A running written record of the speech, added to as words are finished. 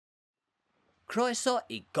Croeso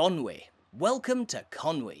I Conwy. Welcome to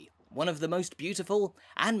Conwy, one of the most beautiful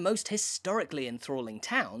and most historically enthralling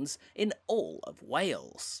towns in all of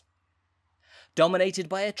Wales. Dominated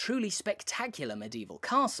by a truly spectacular medieval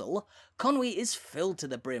castle, Conwy is filled to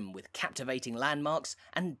the brim with captivating landmarks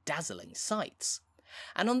and dazzling sights.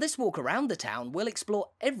 And on this walk around the town, we'll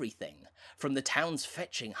explore everything from the town's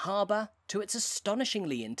fetching harbour to its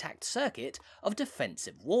astonishingly intact circuit of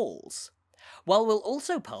defensive walls. While we'll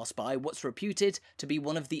also pass by what's reputed to be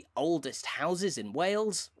one of the oldest houses in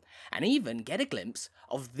Wales, and even get a glimpse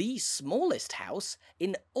of the smallest house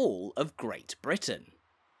in all of Great Britain.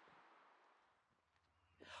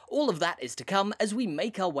 All of that is to come as we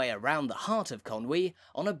make our way around the heart of Conwy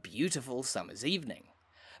on a beautiful summer's evening.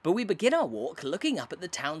 But we begin our walk looking up at the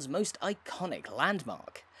town's most iconic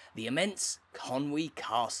landmark, the immense Conwy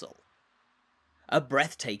Castle. A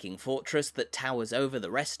breathtaking fortress that towers over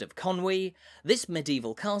the rest of Conwy, this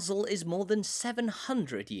medieval castle is more than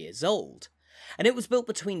 700 years old, and it was built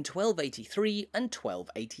between 1283 and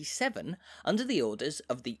 1287 under the orders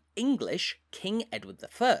of the English King Edward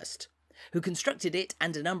I, who constructed it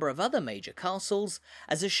and a number of other major castles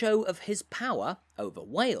as a show of his power over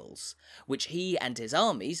Wales, which he and his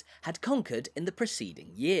armies had conquered in the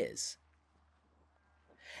preceding years.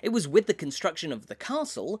 It was with the construction of the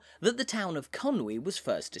castle that the town of Conwy was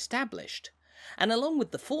first established, and along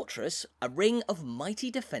with the fortress, a ring of mighty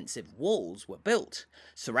defensive walls were built,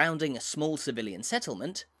 surrounding a small civilian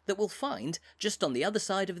settlement that we'll find just on the other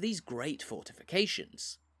side of these great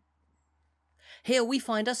fortifications. Here we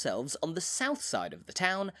find ourselves on the south side of the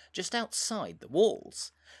town, just outside the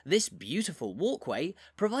walls, this beautiful walkway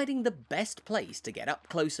providing the best place to get up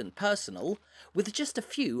close and personal with just a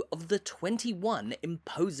few of the 21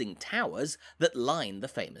 imposing towers that line the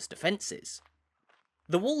famous defences.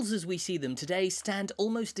 The walls as we see them today stand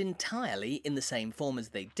almost entirely in the same form as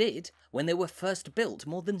they did when they were first built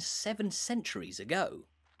more than 7 centuries ago,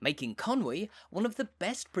 making Conwy one of the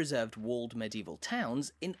best preserved walled medieval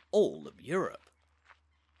towns in all of Europe.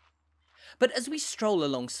 But as we stroll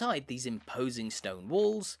alongside these imposing stone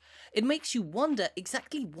walls, it makes you wonder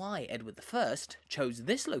exactly why Edward I chose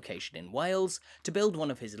this location in Wales to build one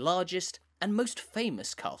of his largest and most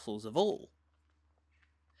famous castles of all.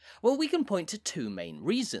 Well, we can point to 2 main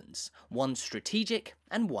reasons, one strategic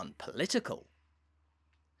and one political.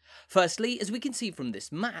 Firstly, as we can see from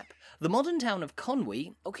this map, the modern town of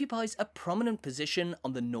Conwy occupies a prominent position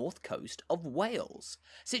on the north coast of Wales,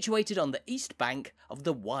 situated on the east bank of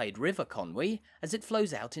the wide river Conwy as it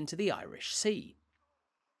flows out into the Irish Sea.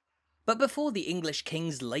 But before the English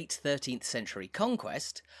king's late 13th century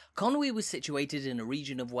conquest, Conwy was situated in a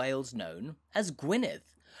region of Wales known as Gwynedd,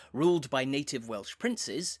 ruled by native Welsh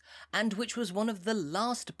princes, and which was one of the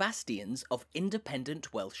last bastions of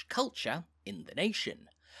independent Welsh culture in the nation,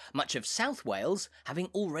 much of South Wales having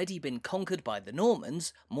already been conquered by the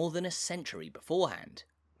Normans more than a century beforehand.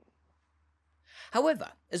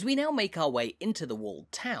 However, as we now make our way into the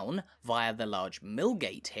walled town via the large mill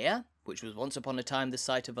gate here, which was once upon a time the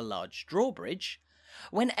site of a large drawbridge,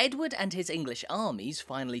 when Edward and his English armies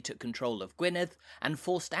finally took control of Gwynedd and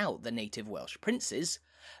forced out the native Welsh princes,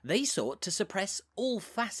 they sought to suppress all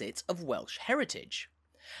facets of Welsh heritage,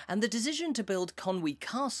 and the decision to build Conwy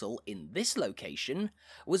Castle in this location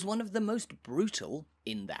was one of the most brutal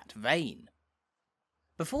in that vein.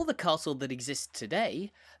 Before the castle that exists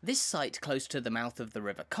today, this site close to the mouth of the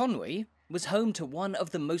River Conwy was home to one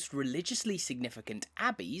of the most religiously significant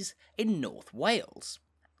abbeys in North Wales,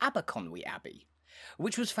 Aberconwy Abbey,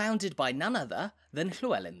 which was founded by none other than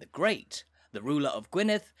Llywelyn the Great, the ruler of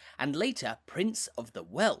Gwynedd and later Prince of the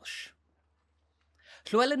Welsh.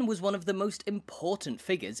 Llywelyn was one of the most important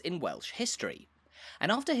figures in Welsh history,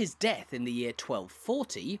 and after his death in the year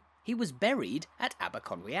 1240, he was buried at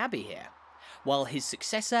Aberconwy Abbey here, while his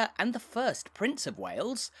successor and the first Prince of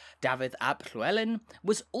Wales, Dafydd ap Llywelyn,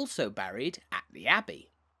 was also buried at the abbey.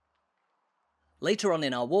 Later on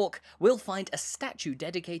in our walk, we'll find a statue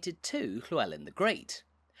dedicated to Llywelyn the Great.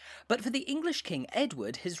 But for the English King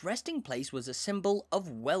Edward, his resting place was a symbol of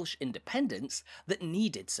Welsh independence that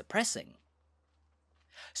needed suppressing.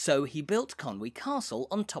 So he built Conwy Castle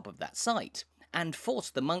on top of that site, and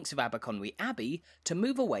forced the monks of Aberconwy Abbey to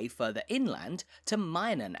move away further inland to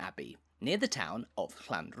Mawr Abbey, near the town of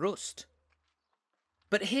Llanrwst.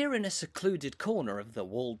 But here in a secluded corner of the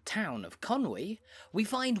walled town of Conwy, we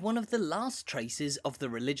find one of the last traces of the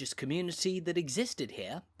religious community that existed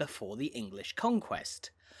here before the English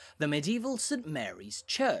conquest, the medieval St Mary's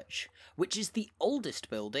Church, which is the oldest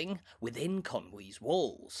building within Conwy's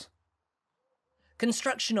walls.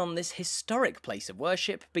 Construction on this historic place of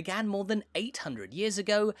worship began more than 800 years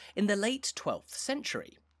ago in the late 12th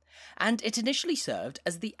century, and it initially served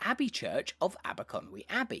as the abbey church of Aberconwy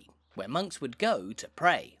Abbey, where monks would go to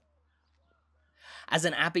pray. As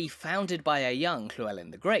an abbey founded by a young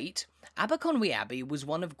Llywelyn the Great, Aberconwy Abbey was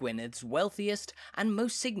one of Gwyned's wealthiest and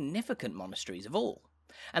most significant monasteries of all,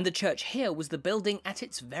 and the church here was the building at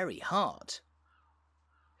its very heart.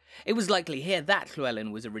 It was likely here that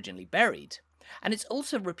Llywelyn was originally buried, and it's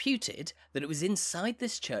also reputed that it was inside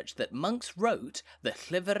this church that monks wrote the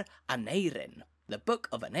Llyfr Aneurin, the Book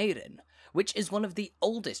of Aneurin, which is one of the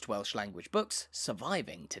oldest Welsh language books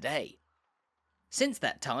surviving today. Since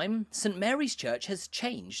that time, St Mary's Church has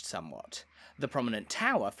changed somewhat, the prominent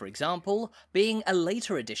tower, for example, being a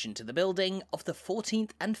later addition to the building of the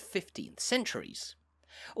 14th and 15th centuries,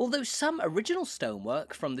 although some original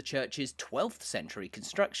stonework from the church's 12th century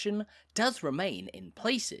construction does remain in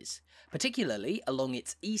places, particularly along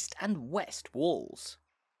its east and west walls.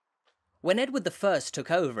 When Edward I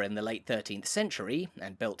took over in the late 13th century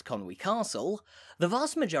and built Conwy Castle, the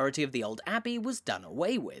vast majority of the old abbey was done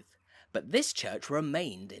away with, but this church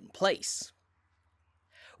remained in place.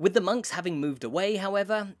 With the monks having moved away,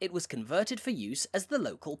 however, it was converted for use as the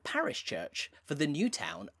local parish church for the new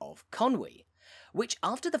town of Conwy, which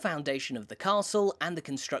after the foundation of the castle and the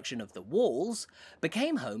construction of the walls,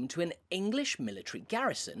 became home to an English military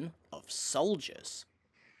garrison of soldiers.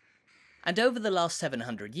 And over the last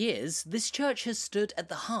 700 years, this church has stood at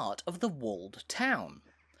the heart of the walled town,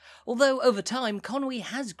 although over time Conwy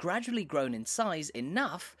has gradually grown in size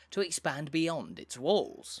enough to expand beyond its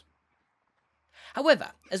walls.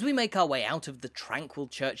 However, as we make our way out of the tranquil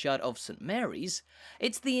churchyard of St Mary's,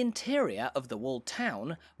 it's the interior of the walled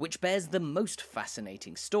town which bears the most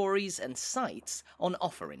fascinating stories and sights on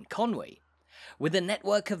offer in Conwy, with a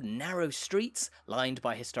network of narrow streets lined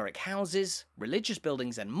by historic houses, religious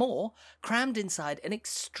buildings and more crammed inside an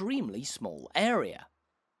extremely small area.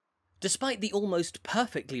 Despite the almost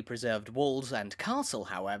perfectly preserved walls and castle,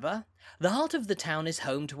 however, the heart of the town is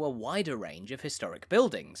home to a wider range of historic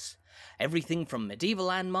buildings, everything from medieval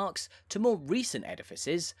landmarks to more recent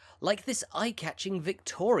edifices like this eye-catching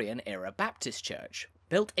Victorian-era Baptist church,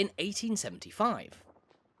 built in 1875.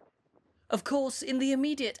 Of course, in the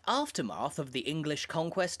immediate aftermath of the English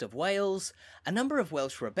conquest of Wales, a number of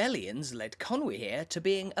Welsh rebellions led Conwy here to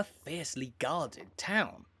being a fiercely guarded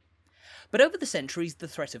town. But over the centuries the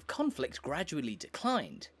threat of conflict gradually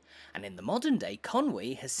declined, and in the modern day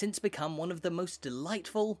Conwy has since become one of the most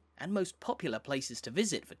delightful and most popular places to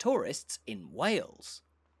visit for tourists in Wales.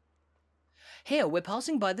 Here we're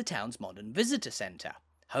passing by the town's modern visitor centre,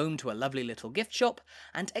 home to a lovely little gift shop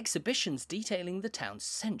and exhibitions detailing the town's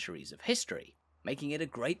centuries of history, making it a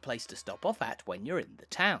great place to stop off at when you're in the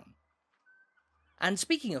town. And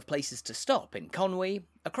speaking of places to stop in Conwy,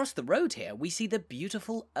 across the road here we see the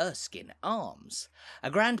beautiful Erskine Arms,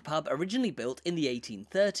 a grand pub originally built in the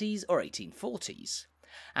 1830s or 1840s,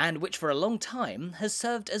 and which for a long time has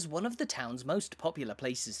served as one of the town's most popular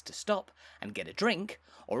places to stop and get a drink,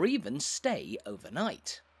 or even stay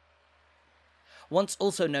overnight. Once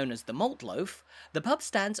also known as the Malt Loaf, the pub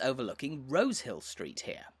stands overlooking Rosehill Street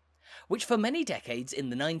here, which for many decades in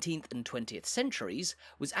the 19th and 20th centuries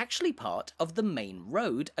was actually part of the main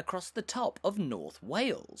road across the top of North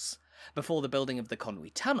Wales, before the building of the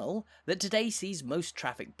Conwy Tunnel that today sees most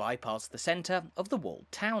traffic bypass the centre of the walled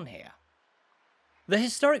town here. The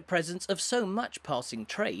historic presence of so much passing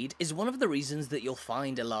trade is one of the reasons that you'll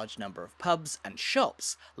find a large number of pubs and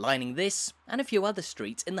shops lining this and a few other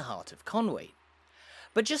streets in the heart of Conwy.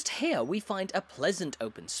 But just here we find a pleasant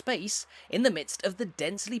open space in the midst of the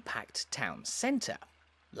densely packed town centre,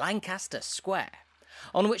 Lancaster Square,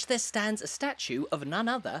 on which there stands a statue of none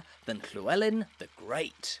other than Llywelyn the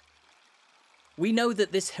Great. We know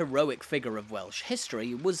that this heroic figure of Welsh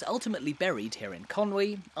history was ultimately buried here in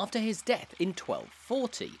Conwy after his death in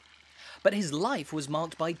 1240, but his life was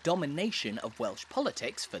marked by domination of Welsh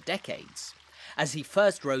politics for decades, as he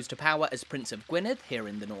first rose to power as Prince of Gwynedd here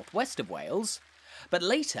in the northwest of Wales, but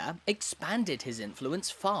later expanded his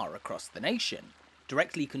influence far across the nation,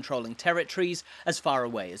 directly controlling territories as far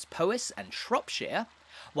away as Powys and Shropshire,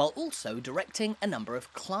 while also directing a number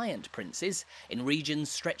of client princes in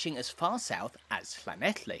regions stretching as far south as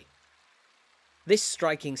Llanelli. This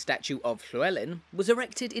striking statue of Llywelyn was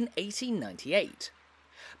erected in 1898,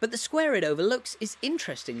 but the square it overlooks is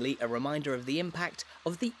interestingly a reminder of the impact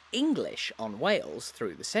of the English on Wales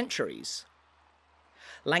through the centuries.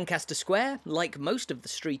 Lancaster Square, like most of the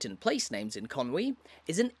street and place names in Conwy,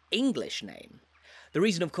 is an English name. The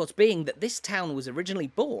reason of course being that this town was originally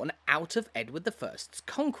born out of Edward I's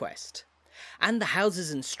conquest, and the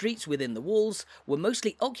houses and streets within the walls were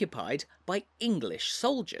mostly occupied by English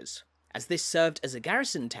soldiers, as this served as a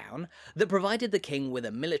garrison town that provided the king with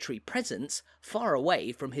a military presence far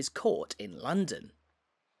away from his court in London.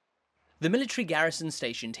 The military garrison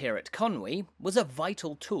stationed here at Conwy was a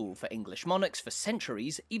vital tool for English monarchs for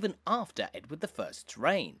centuries even after Edward I's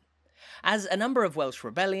reign, as a number of Welsh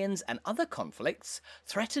rebellions and other conflicts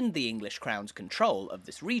threatened the English crown's control of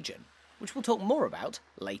this region, which we'll talk more about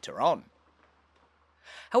later on.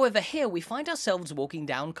 However, here we find ourselves walking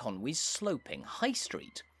down Conwy's sloping high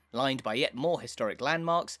street, lined by yet more historic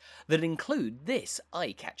landmarks that include this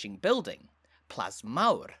eye-catching building, Plas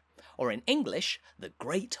Mawr, or in English, the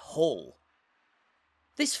Great Hall.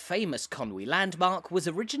 This famous Conwy landmark was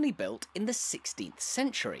originally built in the 16th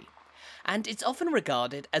century, and it's often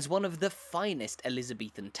regarded as one of the finest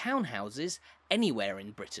Elizabethan townhouses anywhere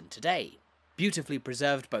in Britain today, beautifully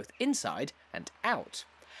preserved both inside and out,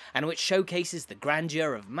 and which showcases the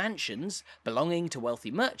grandeur of mansions belonging to wealthy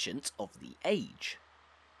merchants of the age.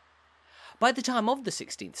 By the time of the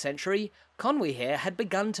 16th century, Conwy here had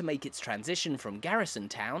begun to make its transition from garrison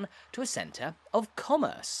town to a centre of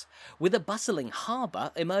commerce, with a bustling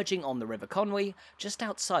harbour emerging on the River Conwy just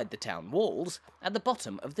outside the town walls at the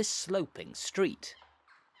bottom of this sloping street.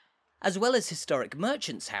 As well as historic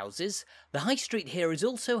merchants' houses, the high street here is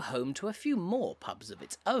also home to a few more pubs of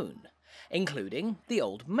its own, including the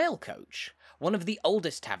Old Mail Coach, one of the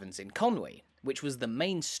oldest taverns in Conwy, which was the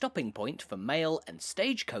main stopping point for mail and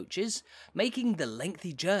stage coaches making the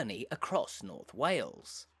lengthy journey across North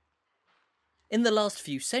Wales. In the last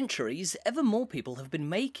few centuries, ever more people have been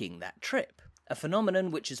making that trip, a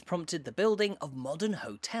phenomenon which has prompted the building of modern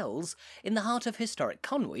hotels in the heart of historic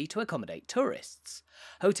Conwy to accommodate tourists.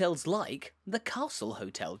 Hotels like the Castle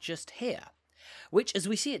Hotel just here, which as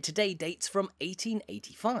we see it today dates from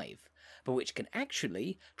 1885, but which can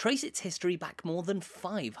actually trace its history back more than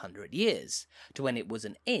 500 years, to when it was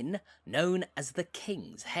an inn known as the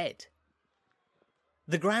King's Head.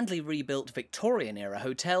 The grandly rebuilt Victorian-era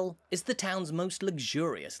hotel is the town's most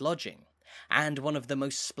luxurious lodging, and one of the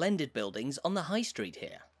most splendid buildings on the high street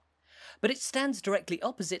here. But it stands directly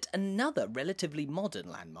opposite another relatively modern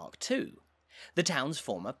landmark too, the town's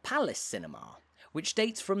former Palace Cinema, which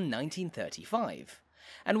dates from 1935,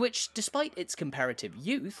 and which, despite its comparative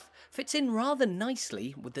youth, fits in rather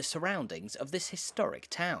nicely with the surroundings of this historic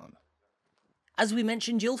town. As we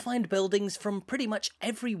mentioned, you'll find buildings from pretty much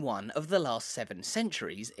every one of the last 7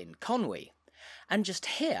 centuries in Conwy, and just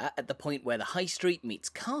here, at the point where the High Street meets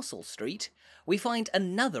Castle Street, we find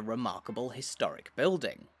another remarkable historic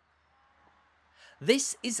building.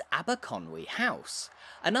 This is Aberconwy House,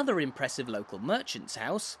 another impressive local merchant's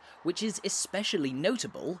house, which is especially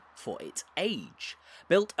notable for its age,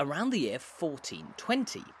 built around the year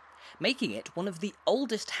 1420, making it one of the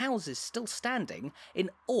oldest houses still standing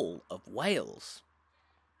in all of Wales.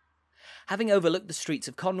 Having overlooked the streets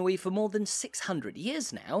of Conwy for more than 600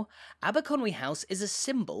 years now, Aberconwy House is a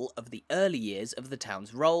symbol of the early years of the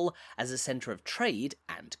town's role as a centre of trade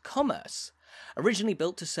and commerce, originally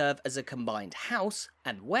built to serve as a combined house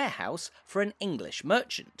and warehouse for an English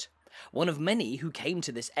merchant, one of many who came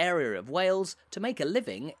to this area of Wales to make a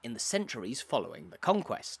living in the centuries following the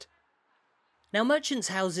conquest. Now, merchants'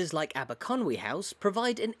 houses like Aberconwy House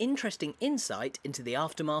provide an interesting insight into the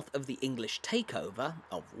aftermath of the English takeover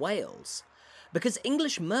of Wales, because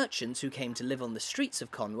English merchants who came to live on the streets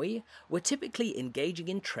of Conwy were typically engaging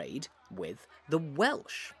in trade with the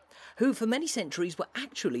Welsh, who for many centuries were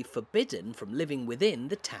actually forbidden from living within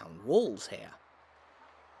the town walls here.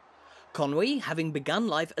 Conwy, having begun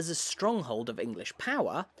life as a stronghold of English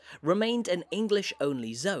power, remained an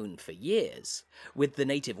English-only zone for years, with the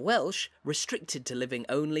native Welsh restricted to living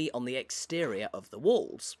only on the exterior of the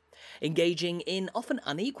walls, engaging in often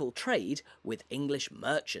unequal trade with English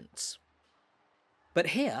merchants. But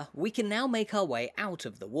here, we can now make our way out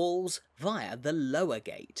of the walls via the lower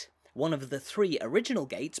gate, one of the 3 original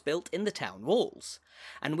gates built in the town walls,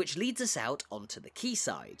 and which leads us out onto the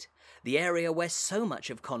quayside, the area where so much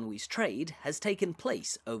of Conwy's trade has taken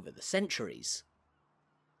place over the centuries.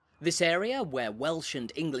 This area, where Welsh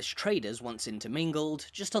and English traders once intermingled,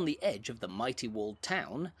 just on the edge of the mighty walled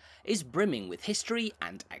town, is brimming with history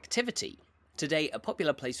and activity, today a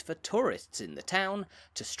popular place for tourists in the town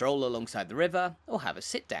to stroll alongside the river or have a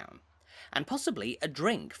sit-down, and possibly a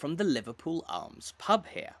drink from the Liverpool Arms pub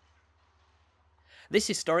here. This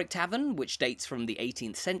historic tavern, which dates from the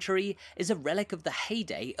 18th century, is a relic of the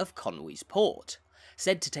heyday of Conwy's port,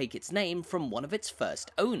 said to take its name from one of its first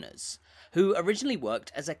owners, who originally worked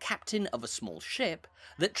as a captain of a small ship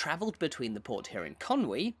that travelled between the port here in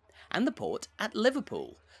Conwy and the port at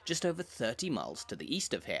Liverpool, just over 30 miles to the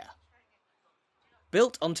east of here.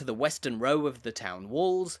 Built onto the western row of the town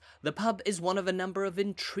walls, the pub is one of a number of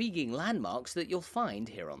intriguing landmarks that you'll find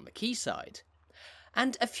here on the quayside.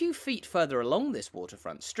 And a few feet further along this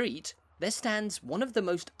waterfront street, there stands one of the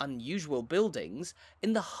most unusual buildings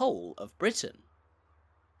in the whole of Britain.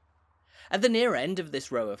 At the near end of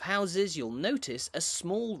this row of houses, you'll notice a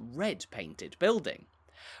small red painted building,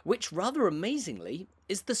 which rather amazingly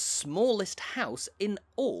is the smallest house in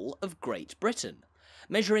all of Great Britain,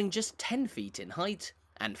 measuring just 10 feet in height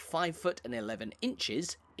and 5 foot and 11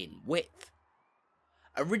 inches in width.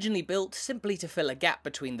 Originally built simply to fill a gap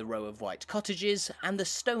between the row of white cottages and the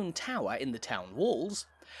stone tower in the town walls,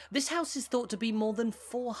 this house is thought to be more than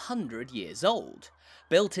 400 years old,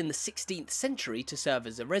 built in the 16th century to serve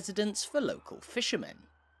as a residence for local fishermen.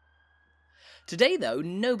 Today though,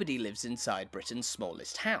 nobody lives inside Britain's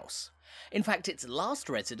smallest house. In fact, its last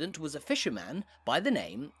resident was a fisherman by the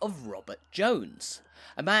name of Robert Jones,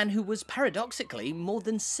 a man who was paradoxically more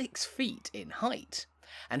than 6 feet in height,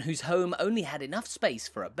 and whose home only had enough space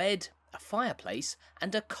for a bed, a fireplace,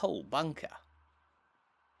 and a coal bunker.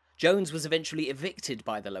 Jones was eventually evicted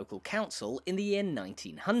by the local council in the year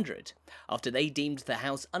 1900, after they deemed the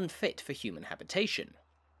house unfit for human habitation.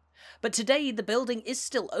 But today the building is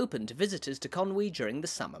still open to visitors to Conwy during the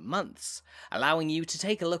summer months, allowing you to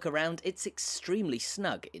take a look around its extremely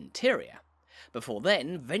snug interior, before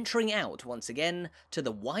then venturing out once again to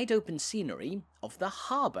the wide open scenery of the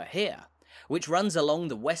Harbour here, which runs along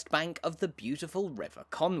the west bank of the beautiful River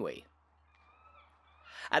Conwy.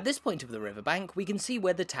 At this point of the riverbank, we can see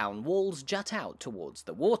where the town walls jut out towards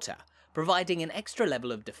the water, providing an extra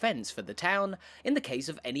level of defence for the town in the case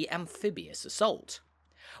of any amphibious assault.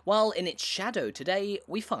 While in its shadow today,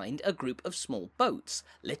 we find a group of small boats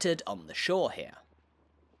littered on the shore here.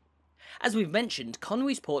 As we've mentioned,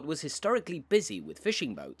 Conwy's port was historically busy with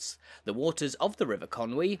fishing boats. The waters of the River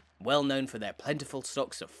Conwy, well known for their plentiful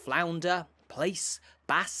stocks of flounder, plaice,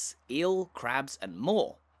 bass, eel, crabs and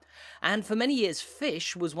more. And for many years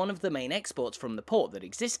fish was one of the main exports from the port that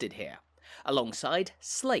existed here, alongside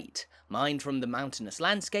slate, mined from the mountainous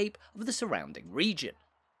landscape of the surrounding region.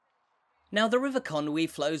 Now the River Conwy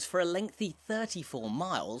flows for a lengthy 34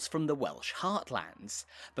 miles from the Welsh heartlands,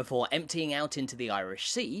 before emptying out into the Irish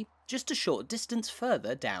Sea just a short distance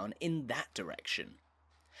further down in that direction.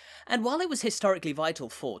 And while it was historically vital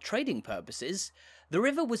for trading purposes, the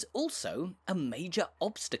river was also a major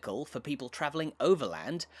obstacle for people travelling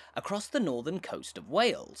overland across the northern coast of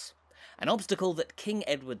Wales, an obstacle that King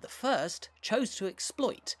Edward I chose to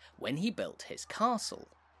exploit when he built his castle.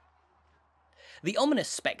 The ominous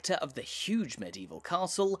spectre of the huge medieval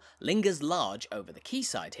castle lingers large over the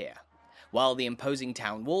quayside here, while the imposing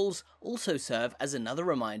town walls also serve as another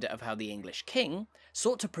reminder of how the English king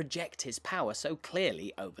sought to project his power so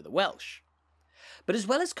clearly over the Welsh. But as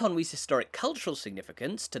well as Conwy's historic cultural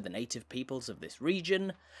significance to the native peoples of this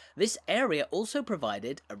region, this area also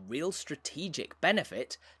provided a real strategic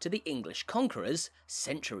benefit to the English conquerors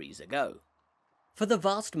centuries ago. For the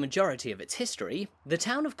vast majority of its history, the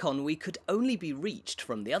town of Conwy could only be reached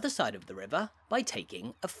from the other side of the river by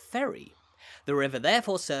taking a ferry, the river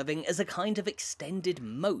therefore serving as a kind of extended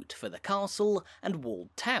moat for the castle and walled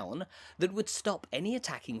town that would stop any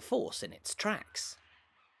attacking force in its tracks.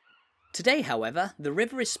 Today, however, the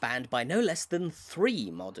river is spanned by no less than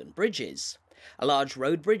 3 modern bridges, a large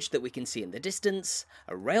road bridge that we can see in the distance,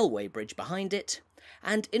 a railway bridge behind it,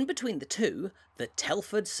 and in between the two, the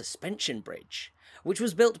Telford Suspension Bridge, which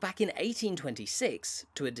was built back in 1826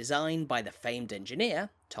 to a design by the famed engineer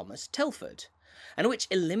Thomas Telford, and which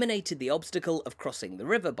eliminated the obstacle of crossing the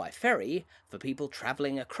river by ferry for people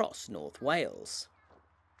travelling across North Wales.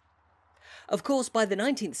 Of course, by the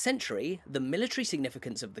 19th century, the military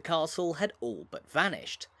significance of the castle had all but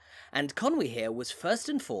vanished, and Conwy here was first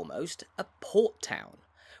and foremost a port town,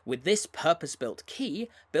 with this purpose-built quay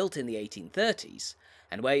built in the 1830s,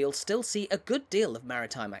 and where you'll still see a good deal of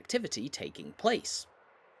maritime activity taking place.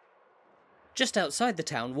 Just outside the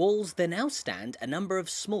town walls, there now stand a number of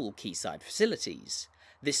small quayside facilities.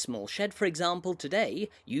 This small shed, for example, today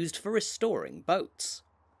used for restoring boats.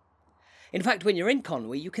 In fact, when you're in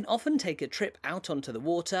Conwy, you can often take a trip out onto the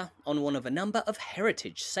water on one of a number of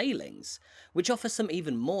heritage sailings, which offer some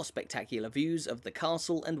even more spectacular views of the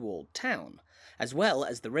castle and walled town, as well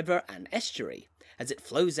as the river and estuary, as it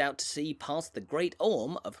flows out to sea past the Great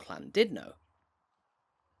Orme of Llandudno.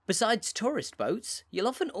 Besides tourist boats, you'll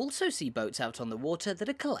often also see boats out on the water that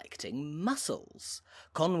are collecting mussels.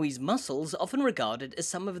 Conwy's mussels are often regarded as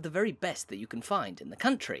some of the very best that you can find in the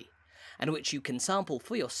country, and which you can sample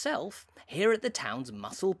for yourself here at the town's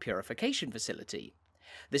mussel purification facility.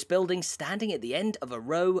 This building standing at the end of a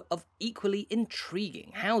row of equally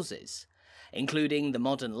intriguing houses. including the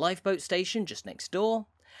modern lifeboat station just next door,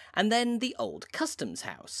 and then the old customs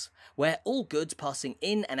house, where all goods passing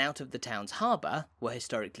in and out of the town's harbour were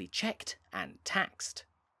historically checked and taxed.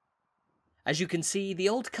 As you can see, the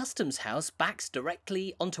old customs house backs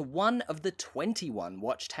directly onto one of the 21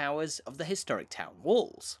 watchtowers of the historic town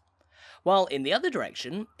walls, while in the other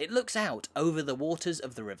direction it looks out over the waters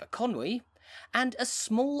of the River Conwy and a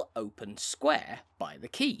small open square by the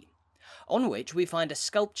quay, on which we find a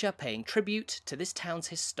sculpture paying tribute to this town's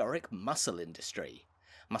historic mussel industry,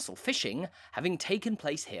 mussel fishing having taken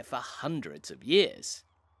place here for hundreds of years.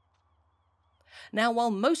 Now,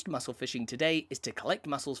 while most mussel fishing today is to collect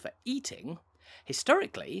mussels for eating,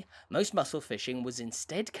 historically, most mussel fishing was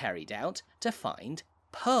instead carried out to find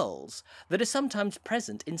pearls that are sometimes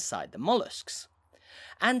present inside the mollusks.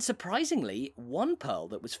 And surprisingly, one pearl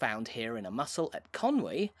that was found here in a mussel at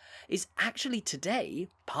Conwy is actually today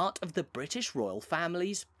part of the British royal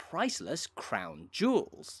family's priceless crown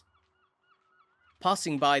jewels.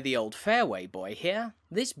 Passing by the old fairway buoy here,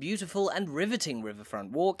 this beautiful and riveting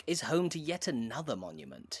riverfront walk is home to yet another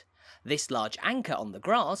monument. This large anchor on the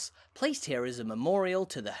grass, placed here as a memorial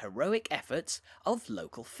to the heroic efforts of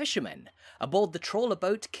local fishermen aboard the trawler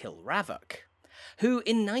boat Kilravok, who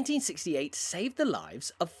in 1968 saved the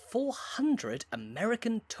lives of 400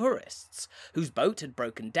 American tourists whose boat had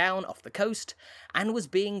broken down off the coast and was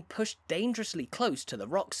being pushed dangerously close to the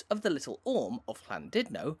rocks of the Little Orme of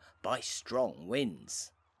Llandudno by strong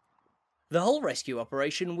winds. The whole rescue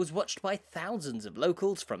operation was watched by thousands of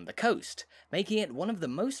locals from the coast, making it one of the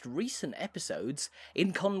most recent episodes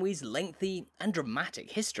in Conwy's lengthy and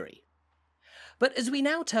dramatic history. But as we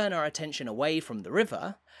now turn our attention away from the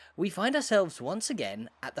river, we find ourselves once again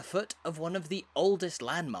at the foot of one of the oldest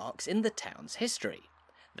landmarks in the town's history,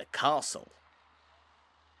 the castle.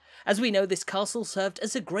 As we know, this castle served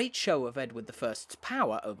as a great show of Edward I's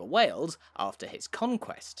power over Wales after his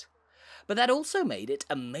conquest, but that also made it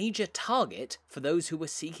a major target for those who were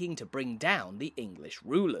seeking to bring down the English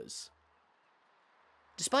rulers.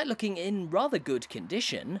 Despite looking in rather good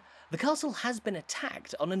condition, the castle has been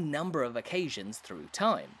attacked on a number of occasions through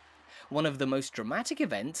time, one of the most dramatic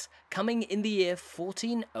events coming in the year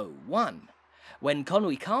 1401, when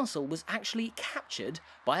Conwy Castle was actually captured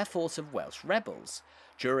by a force of Welsh rebels,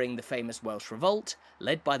 during the famous Welsh revolt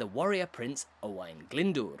led by the warrior prince Owain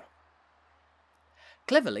Glyndwr.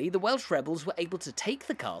 Cleverly, the Welsh rebels were able to take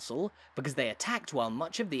the castle because they attacked while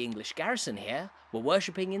much of the English garrison here were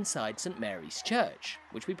worshipping inside St Mary's Church,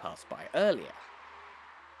 which we passed by earlier.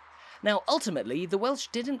 Now, ultimately, the Welsh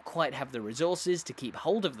didn't quite have the resources to keep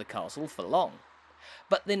hold of the castle for long,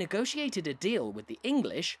 but they negotiated a deal with the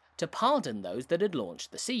English to pardon those that had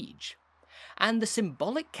launched the siege, and the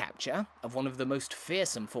symbolic capture of one of the most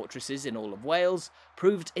fearsome fortresses in all of Wales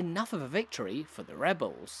proved enough of a victory for the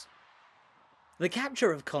rebels. The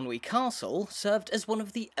capture of Conwy Castle served as one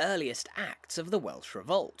of the earliest acts of the Welsh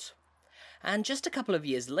revolt, and just a couple of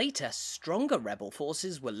years later, stronger rebel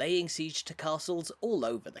forces were laying siege to castles all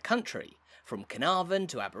over the country, from Carnarvon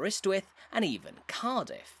to Aberystwyth and even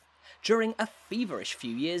Cardiff, during a feverish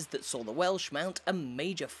few years that saw the Welsh mount a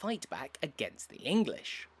major fight back against the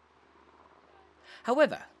English.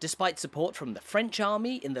 However, despite support from the French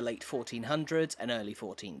army in the late 1400s and early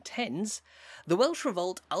 1410s, the Welsh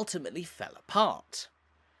revolt ultimately fell apart.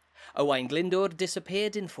 Owain Glyndwr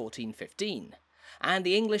disappeared in 1415, and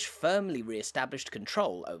the English firmly re-established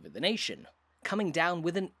control over the nation, coming down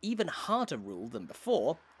with an even harder rule than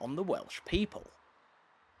before on the Welsh people.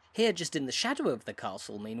 Here, just in the shadow of the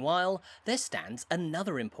castle, meanwhile, there stands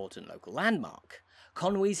another important local landmark,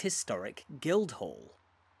 Conwy's historic Guildhall.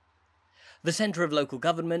 The centre of local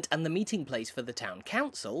government and the meeting place for the town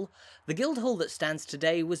council, the Guildhall that stands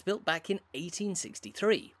today was built back in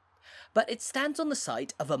 1863, but it stands on the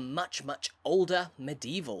site of a much older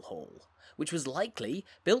medieval hall, which was likely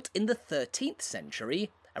built in the 13th century,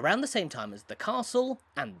 around the same time as the castle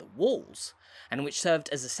and the walls, and which served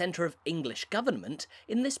as a centre of English government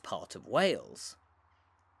in this part of Wales.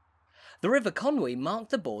 The River Conwy marked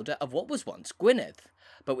the border of what was once Gwynedd,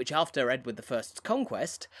 but which after Edward I's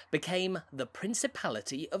conquest became the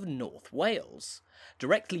Principality of North Wales,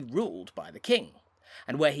 directly ruled by the king,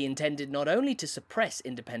 and where he intended not only to suppress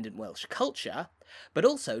independent Welsh culture, but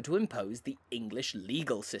also to impose the English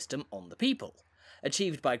legal system on the people,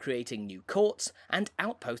 achieved by creating new courts and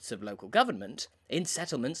outposts of local government in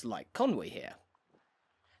settlements like Conwy here.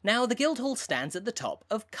 Now, the Guildhall stands at the top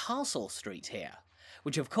of Castle Street here,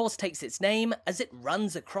 which of course takes its name as it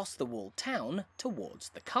runs across the walled town towards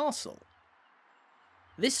the castle.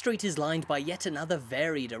 This street is lined by yet another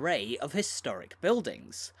varied array of historic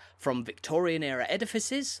buildings, from Victorian-era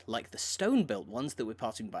edifices, like the stone-built ones that we're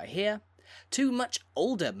passing by here, two much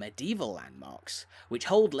older medieval landmarks, which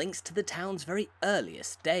hold links to the town's very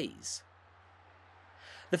earliest days.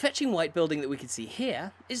 The fetching white building that we can see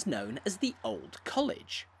here is known as the Old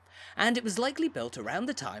College, and it was likely built around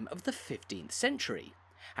the time of the 15th century,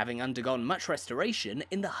 having undergone much restoration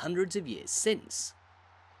in the hundreds of years since.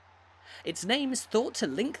 Its name is thought to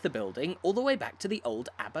link the building all the way back to the old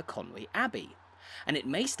Aberconwy Abbey, and it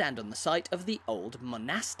may stand on the site of the old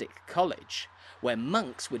monastic college, where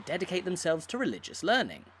monks would dedicate themselves to religious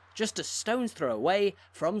learning, just a stone's throw away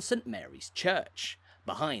from St Mary's Church,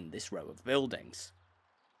 behind this row of buildings.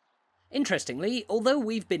 Interestingly, although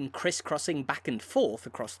we've been crisscrossing back and forth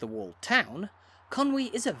across the walled town,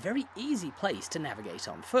 Conwy is a very easy place to navigate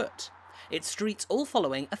on foot, its streets all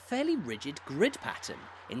following a fairly rigid grid pattern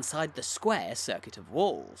inside the square circuit of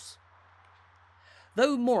walls.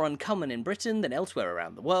 Though more uncommon in Britain than elsewhere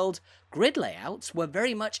around the world, grid layouts were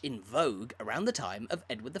very much in vogue around the time of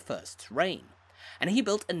Edward I's reign, and he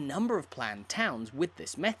built a number of planned towns with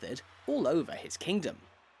this method all over his kingdom.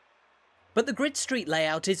 But the grid street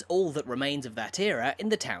layout is all that remains of that era in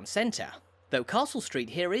the town centre, though Castle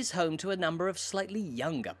Street here is home to a number of slightly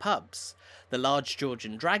younger pubs, the large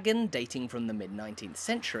Georgian Dragon dating from the mid-19th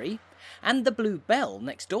century, and the Blue Bell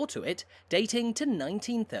next door to it dating to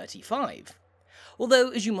 1935.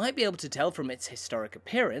 Although, as you might be able to tell from its historic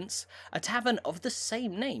appearance, a tavern of the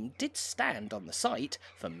same name did stand on the site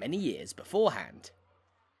for many years beforehand.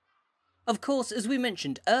 Of course, as we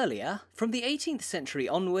mentioned earlier, from the 18th century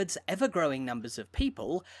onwards, ever-growing numbers of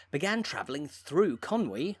people began travelling through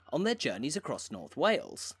Conwy on their journeys across North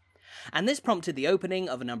Wales, and this prompted the opening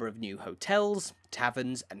of a number of new hotels,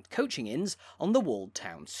 taverns and coaching inns on the walled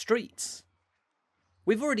town streets.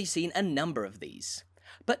 We've already seen a number of these,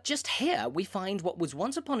 but just here we find what was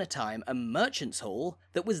once upon a time a merchant's hall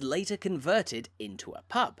that was later converted into a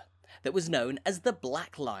pub, that was known as the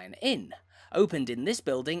Black Lion Inn, opened in this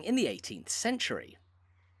building in the 18th century.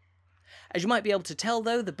 As you might be able to tell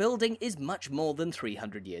though, the building is much more than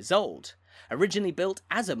 300 years old, originally built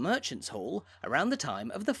as a merchant's hall around the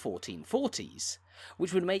time of the 1440s,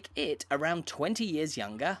 which would make it around 20 years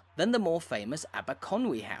younger than the more famous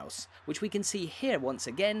Aberconwy House, which we can see here once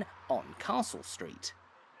again on Castle Street.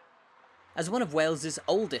 As one of Wales's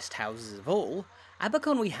oldest houses of all,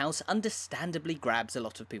 Aberconwy House understandably grabs a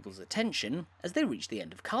lot of people's attention as they reach the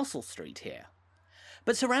end of Castle Street here.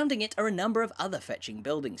 But surrounding it are a number of other fetching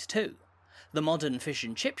buildings too. The modern fish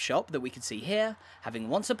and chip shop that we can see here, having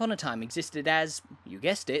once upon a time existed as, you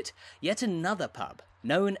guessed it, yet another pub,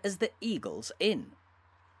 known as the Eagle's Inn.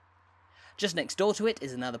 Just next door to it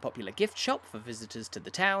is another popular gift shop for visitors to the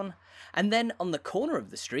town, and then on the corner of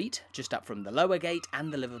the street, just up from the lower gate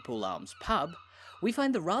and the Liverpool Arms pub, we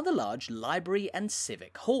find the rather large Library and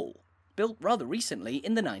Civic Hall, built rather recently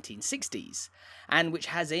in the 1960s, and which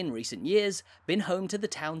has in recent years been home to the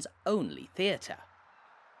town's only theatre.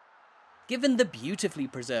 Given the beautifully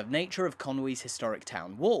preserved nature of Conwy's historic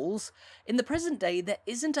town walls, in the present day there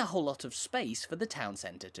isn't a whole lot of space for the town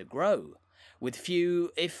centre to grow, with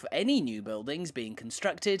few, if any, new buildings being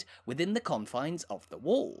constructed within the confines of the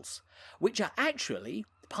walls, which are actually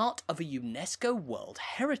part of a UNESCO World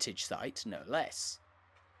Heritage Site, no less.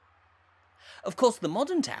 Of course, the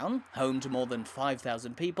modern town, home to more than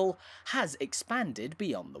 5,000 people, has expanded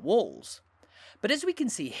beyond the walls. But as we can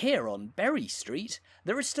see here on Berry Street,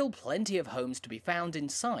 there are still plenty of homes to be found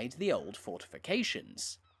inside the old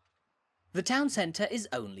fortifications. The town centre is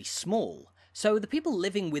only small, so the people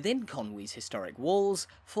living within Conwy's historic walls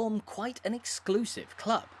form quite an exclusive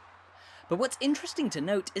club. But what's interesting to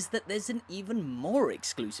note is that there's an even more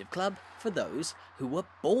exclusive club for those who were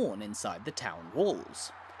born inside the town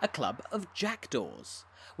walls, a club of jackdaws,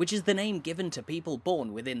 which is the name given to people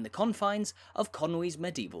born within the confines of Conwy's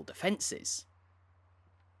medieval defences.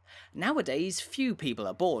 Nowadays, few people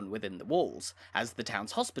are born within the walls, as the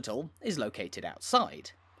town's hospital is located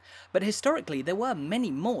outside. But historically there were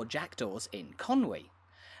many more jackdaws in Conwy,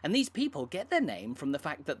 and these people get their name from the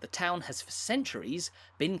fact that the town has for centuries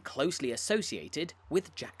been closely associated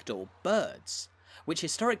with jackdaw birds, which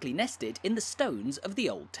historically nested in the stones of the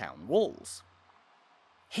old town walls.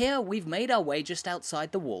 Here we've made our way just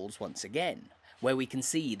outside the walls once again, where we can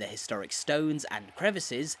see the historic stones and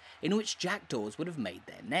crevices in which jackdaws would have made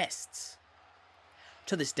their nests.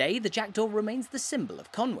 To this day, the jackdaw remains the symbol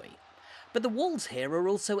of Conwy, but the walls here are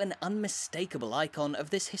also an unmistakable icon of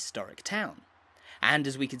this historic town, and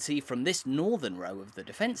as we can see from this northern row of the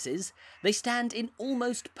defences, they stand in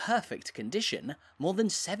almost perfect condition more than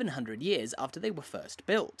 700 years after they were first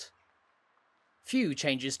built. Few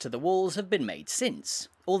changes to the walls have been made since,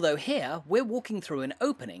 although here we're walking through an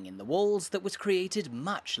opening in the walls that was created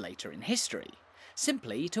much later in history,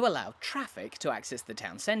 simply to allow traffic to access the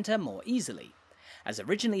town centre more easily, as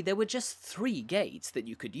originally there were just 3 gates that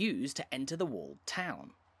you could use to enter the walled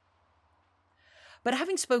town. But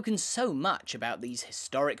having spoken so much about these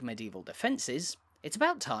historic medieval defences, it's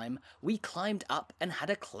about time we climbed up and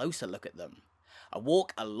had a closer look at them. A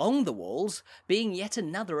walk along the walls being yet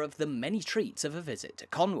another of the many treats of a visit to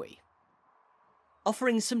Conwy.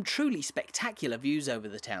 Offering some truly spectacular views over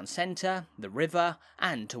the town centre, the river,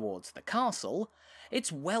 and towards the castle,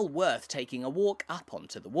 it's well worth taking a walk up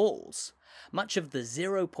onto the walls. Much of the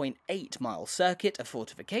 0.8-mile circuit of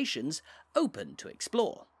fortifications open to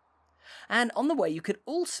explore. And on the way you could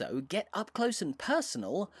also get up close and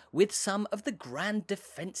personal with some of the grand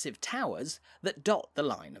defensive towers that dot the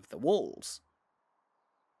line of the walls.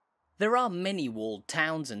 There are many walled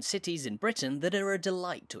towns and cities in Britain that are a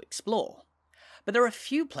delight to explore. But there are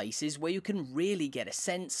few places where you can really get a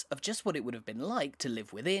sense of just what it would have been like to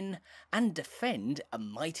live within and defend a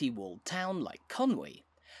mighty walled town like Conwy.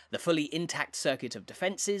 The fully intact circuit of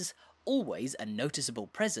defences, always a noticeable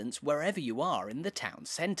presence wherever you are in the town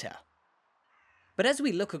centre. But as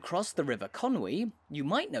we look across the River Conwy, you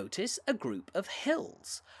might notice a group of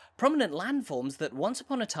hills, prominent landforms that once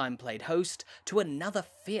upon a time played host to another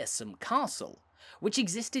fearsome castle, which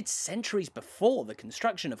existed centuries before the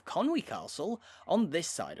construction of Conwy Castle on this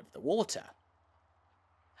side of the water.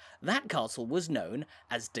 That castle was known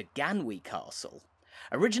as Ganwy Castle,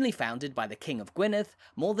 originally founded by the King of Gwynedd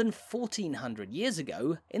more than 1400 years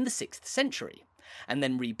ago in the 6th century, and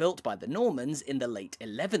then rebuilt by the Normans in the late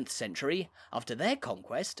 11th century after their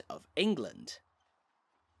conquest of England.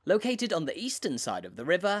 Located on the eastern side of the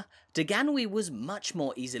river, Ganwy was much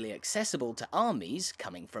more easily accessible to armies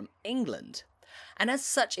coming from England, and as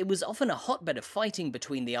such it was often a hotbed of fighting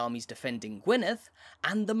between the armies defending Gwynedd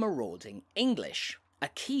and the marauding English, a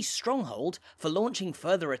key stronghold for launching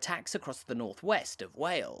further attacks across the northwest of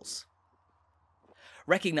Wales.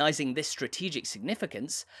 Recognising this strategic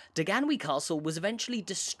significance, Ganwy Castle was eventually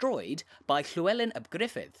destroyed by Llywelyn ap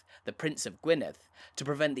Gruffydd, the Prince of Gwynedd, to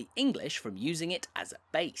prevent the English from using it as a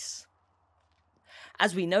base.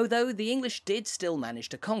 As we know though, the English did still manage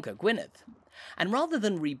to conquer Gwynedd, and rather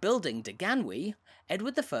than rebuilding Ganwy,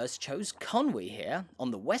 Edward I chose Conwy here, on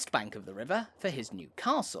the west bank of the river, for his new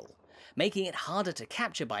castle, making it harder to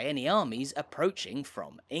capture by any armies approaching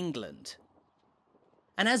from England.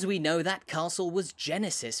 And as we know, that castle was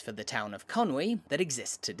genesis for the town of Conwy that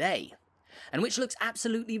exists today, and which looks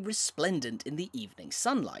absolutely resplendent in the evening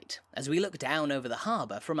sunlight, as we look down over the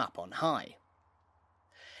harbour from up on high.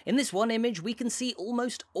 In this one image we can see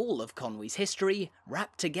almost all of Conwy's history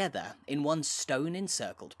wrapped together in one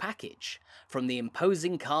stone-encircled package, from the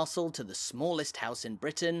imposing castle to the smallest house in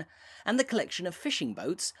Britain, and the collection of fishing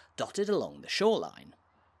boats dotted along the shoreline.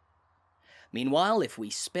 Meanwhile, if we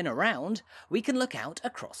spin around, we can look out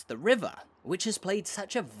across the river, which has played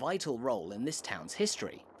such a vital role in this town's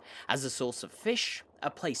history, as a source of fish, a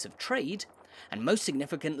place of trade, and most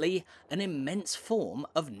significantly, an immense form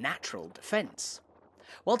of natural defence.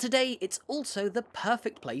 While today it's also the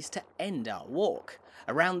perfect place to end our walk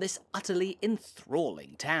around this utterly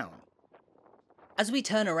enthralling town. As we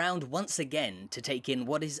turn around once again to take in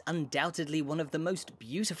what is undoubtedly one of the most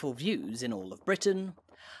beautiful views in all of Britain,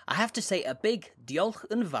 I have to say a big diolch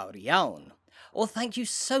yn fawr iawn, or thank you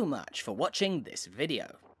so much for watching this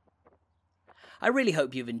video. I really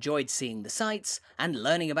hope you've enjoyed seeing the sights and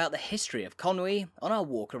learning about the history of Conwy on our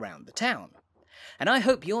walk around the town. And I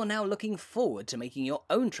hope you're now looking forward to making your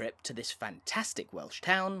own trip to this fantastic Welsh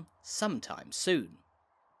town sometime soon.